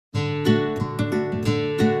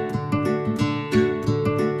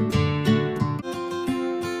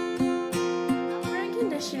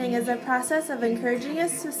the process of encouraging a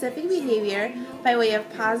specific behavior by way of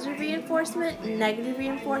positive reinforcement, negative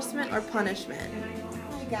reinforcement, or punishment.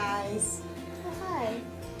 Hi guys. Oh, hi.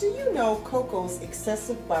 Do you know Coco's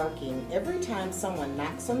excessive barking every time someone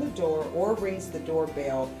knocks on the door or rings the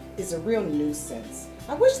doorbell is a real nuisance?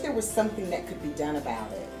 I wish there was something that could be done about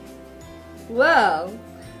it. Well,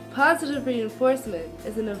 positive reinforcement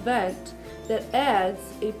is an event that adds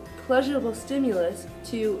a pleasurable stimulus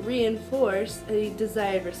to reinforce a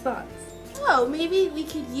desired response. Oh, maybe we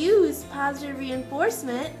could use positive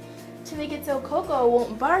reinforcement to make it so Coco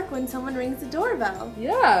won't bark when someone rings the doorbell.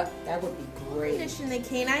 Yeah. That would be great. Condition the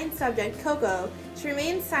canine subject, Coco, to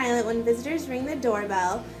remain silent when visitors ring the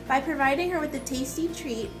doorbell by providing her with a tasty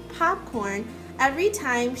treat, popcorn, every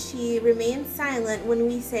time she remains silent when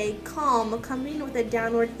we say calm, accompanied with a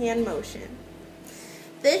downward hand motion.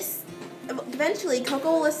 Eventually,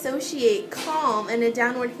 Coco will associate calm and a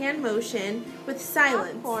downward hand motion with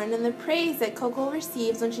silence. Popcorn and the praise that Coco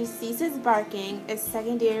receives when she ceases barking is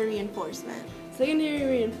secondary reinforcement. Secondary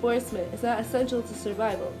reinforcement is not essential to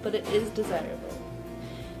survival, but it is desirable.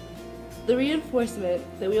 The reinforcement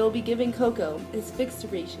that we will be giving Coco is fixed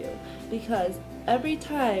ratio because every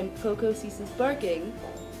time Coco ceases barking,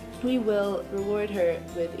 we will reward her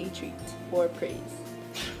with a treat or praise.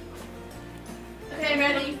 Okay,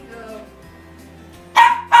 ready? Go.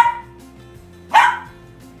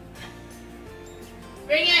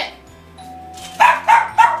 Bring it!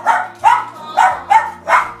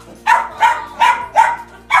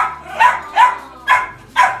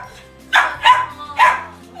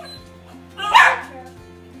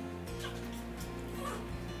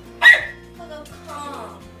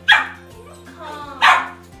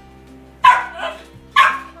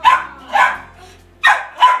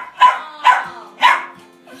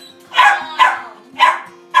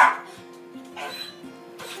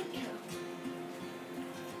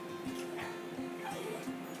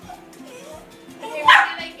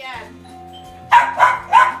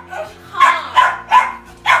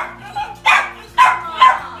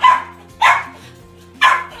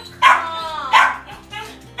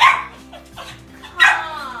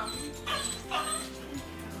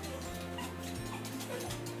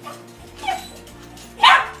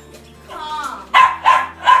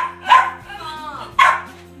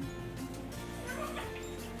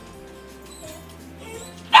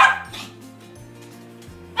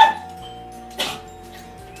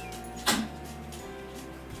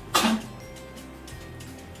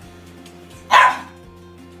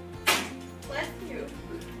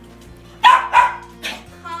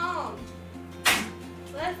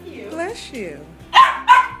 Bless you.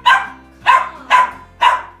 I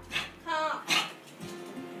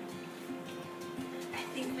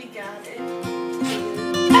think we got it.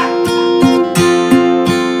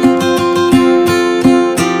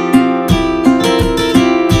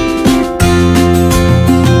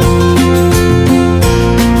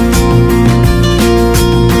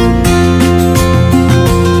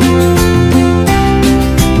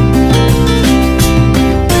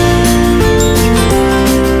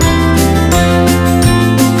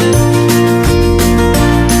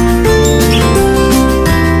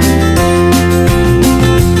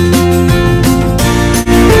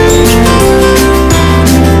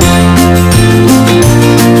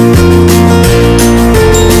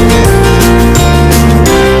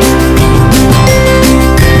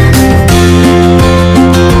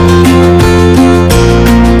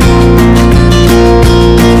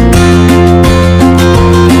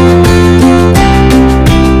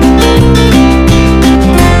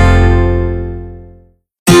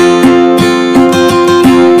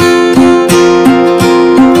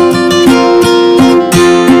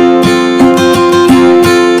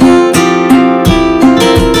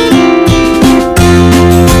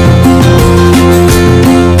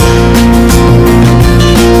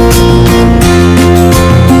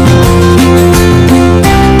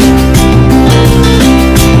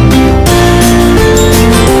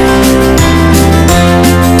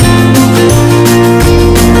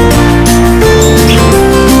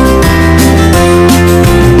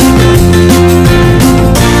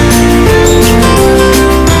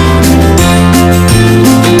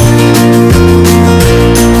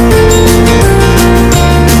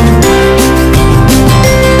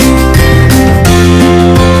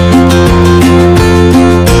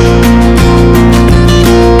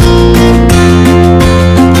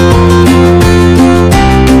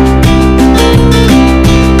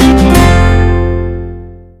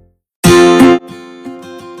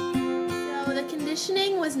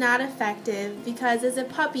 not effective because as a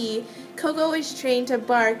puppy, Coco was trained to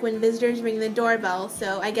bark when visitors ring the doorbell,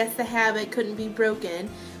 so I guess the habit couldn't be broken.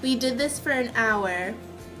 We did this for an hour.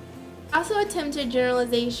 Also attempted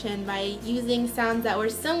generalization by using sounds that were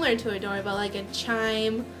similar to a doorbell, like a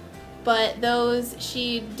chime, but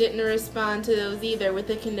she didn't respond to those either with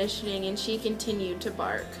the conditioning, and she continued to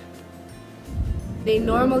bark. In a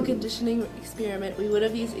normal conditioning experiment, we would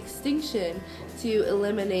have used extinction to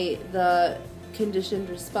eliminate the conditioned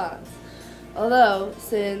response. Although,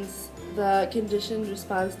 since the conditioned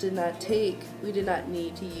response did not take, we did not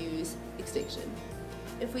need to use extinction.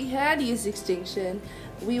 If we had used extinction,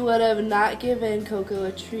 we would have not given Coco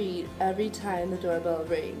a treat every time the doorbell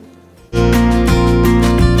rang.